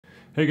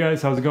Hey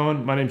guys, how's it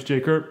going? My name's Jay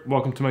Kurt.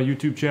 Welcome to my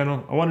YouTube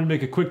channel. I wanted to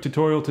make a quick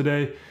tutorial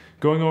today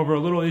going over a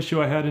little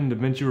issue I had in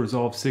DaVinci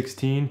Resolve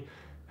 16.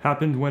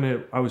 Happened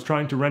when I was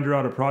trying to render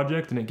out a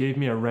project and it gave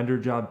me a render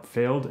job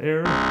failed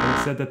error, and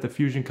it said that the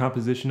fusion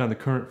composition on the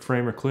current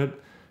frame or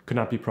clip could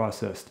not be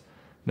processed.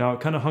 Now it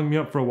kind of hung me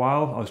up for a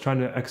while. I was trying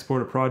to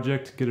export a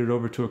project, get it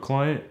over to a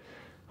client.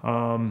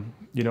 Hung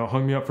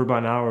me up for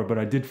about an hour, but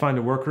I did find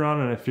a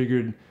workaround and I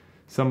figured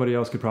somebody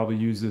else could probably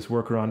use this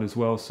workaround as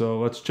well. So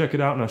let's check it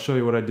out and I'll show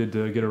you what I did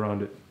to get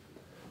around it.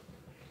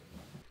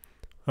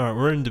 Alright,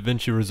 we're in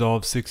DaVinci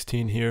Resolve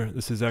 16 here.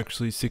 This is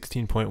actually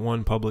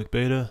 16.1 public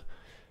beta.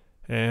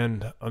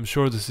 And I'm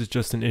sure this is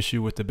just an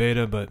issue with the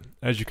beta, but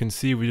as you can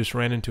see, we just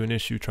ran into an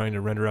issue trying to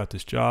render out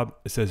this job.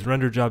 It says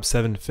render job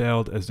 7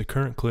 failed as the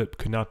current clip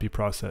could not be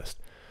processed.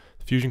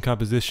 The fusion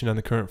composition on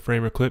the current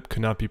frame or clip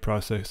could not be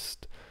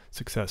processed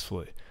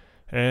successfully.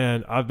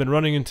 And I've been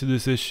running into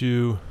this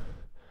issue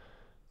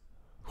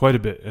quite a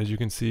bit. As you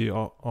can see,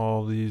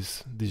 all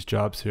these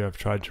jobs here I've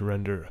tried to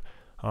render.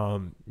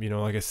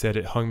 Like I said,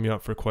 it hung me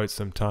up for quite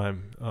some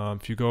time.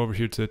 If you go over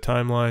here to the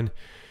timeline,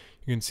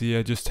 you can see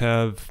I just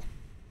have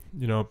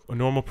a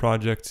normal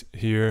project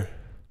here.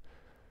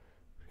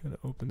 I'm gonna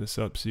open this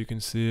up so you can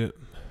see it,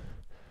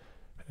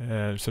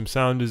 and some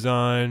sound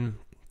design,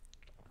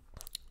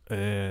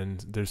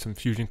 and there's some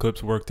fusion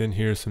clips worked in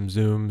here, some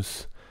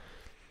zooms,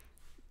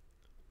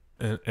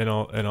 and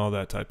all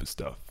that type of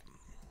stuff.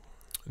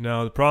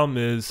 Now the problem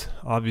is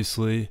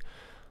obviously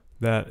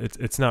that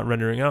it's not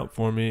rendering out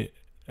for me,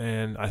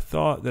 and I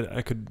thought that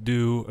I could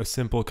do a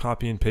simple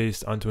copy and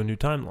paste onto a new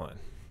timeline.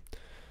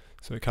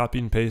 So I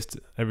copied and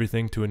pasted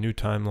everything to a new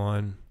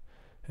timeline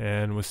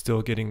and was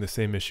still getting the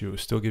same issue. It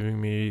was still giving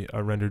me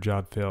a render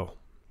job fail.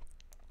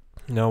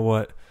 Now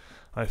what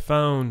I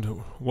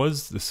found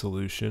was the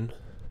solution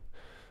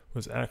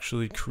was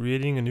actually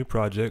creating a new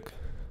project.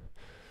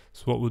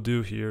 So what we'll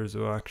do here is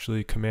we'll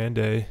actually Command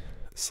A,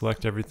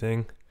 select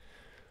everything,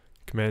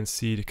 Command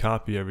C to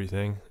copy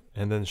everything,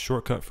 and then the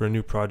shortcut for a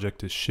new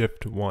project is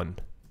Shift 1.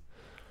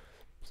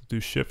 So do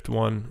Shift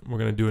 1, we're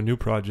going to do a new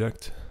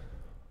project.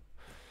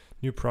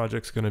 New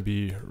project's going to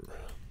be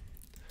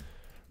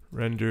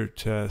render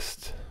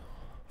test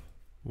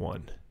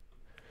 1.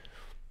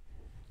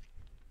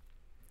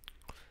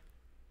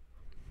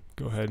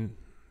 Go ahead and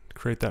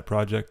create that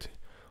project.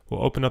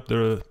 We'll open up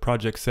the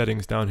project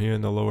settings down here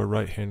in the lower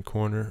right hand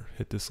corner.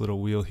 Hit this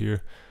little wheel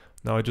here.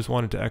 Now I just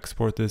wanted to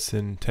export this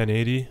in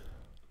 1080.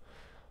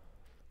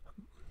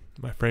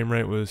 My frame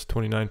rate was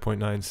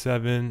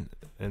 29.97,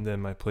 and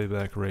then my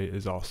playback rate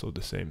is also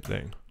the same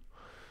thing.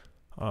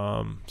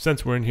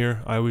 Since we're in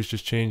here, I always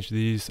just change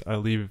these. I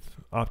leave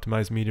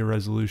optimized media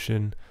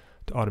resolution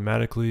to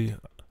automatically.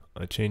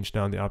 I change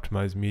down the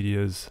optimized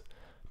medias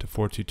to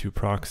 422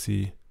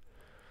 proxy.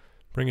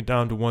 Bring it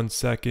down to 1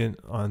 second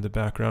on the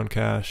background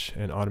cache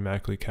and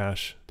automatically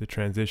cache the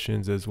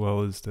transitions as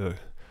well as the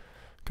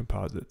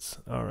composites.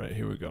 Alright,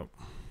 here we go.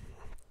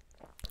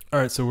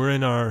 Alright, so we're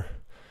in our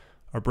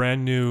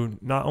brand new,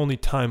 not only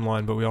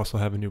timeline, but we also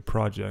have a new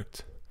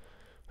project.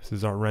 This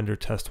is our render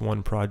test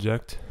 1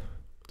 project.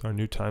 Our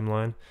new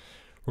timeline.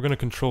 We're going to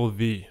Control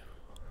V.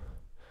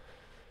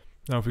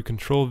 Now if we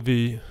Control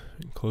V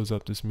and close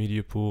up this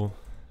media pool,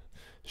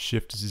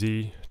 Shift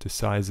Z to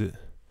size it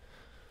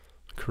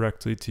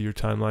correctly to your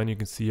timeline, you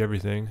can see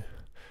everything.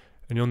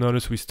 And you'll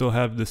notice we still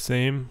have the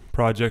same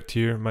project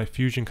here. My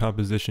fusion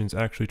composition is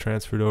actually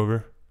transferred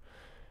over,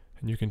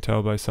 and you can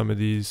tell by some of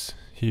these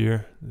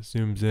here. It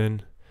zooms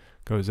in,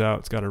 goes out.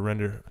 It's got a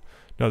render.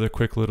 Another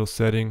quick little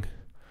setting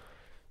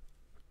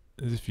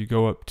is if you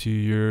go up to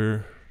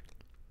your,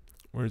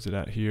 where is it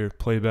at here?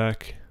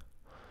 Playback.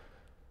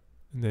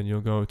 And then you'll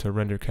go to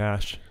render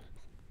cache,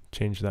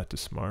 change that to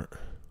smart.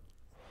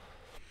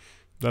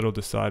 That'll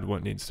decide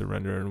what needs to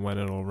render and when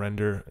it'll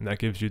render. And that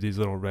gives you these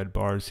little red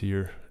bars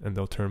here, and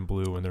they'll turn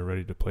blue when they're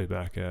ready to play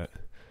back at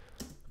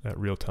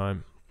real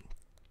time.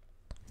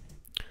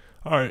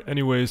 Alright,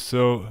 anyways,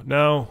 so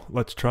now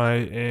let's try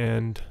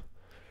and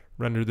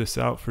render this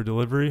out for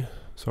delivery.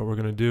 So what we're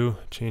going to do,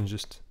 change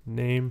this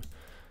name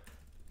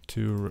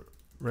to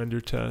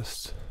render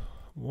test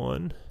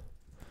 1.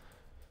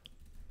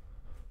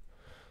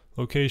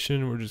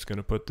 Location, we're just going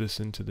to put this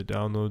into the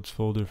downloads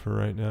folder for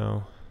right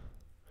now.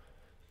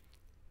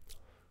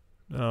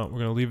 Now we're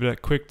going to leave it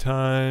at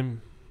QuickTime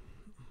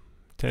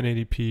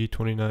 1080p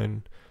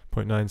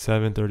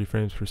 29.97 30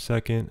 frames per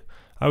second.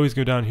 I always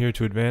go down here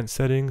to advanced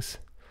settings,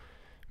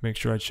 make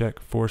sure I check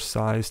force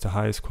size to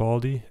highest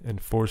quality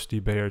and force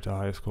debayer to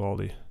highest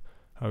quality.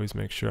 I always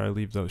make sure I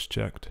leave those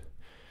checked.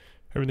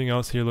 Everything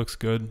else here looks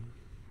good.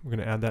 We're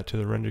going to add that to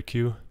the render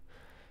queue.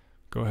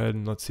 Go ahead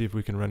and let's see if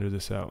we can render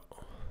this out.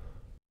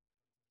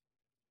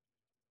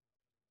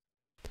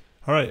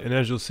 Alright, and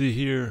as you'll see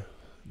here,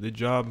 the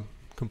job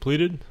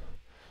completed.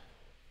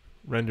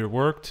 Render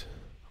worked.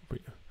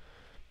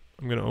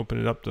 I'm going to open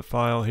it up the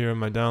file here in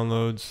my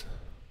downloads.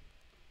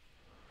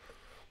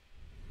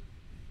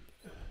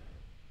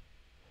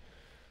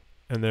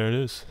 And there it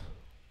is.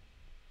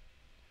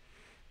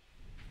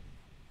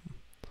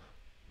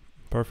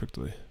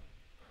 Perfectly.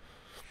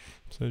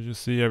 So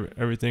just see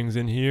everything's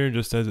in here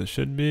just as it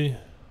should be.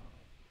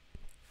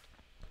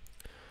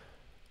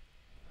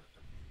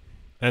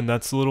 And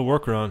that's the little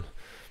workaround.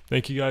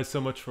 Thank you guys so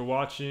much for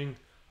watching.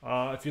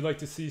 If you'd like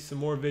to see some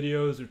more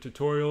videos or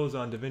tutorials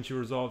on DaVinci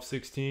Resolve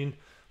 16,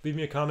 leave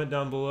me a comment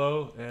down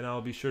below and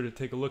I'll be sure to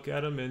take a look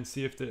at them and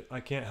see if I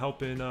can't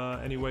help in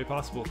any way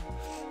possible.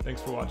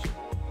 Thanks for watching.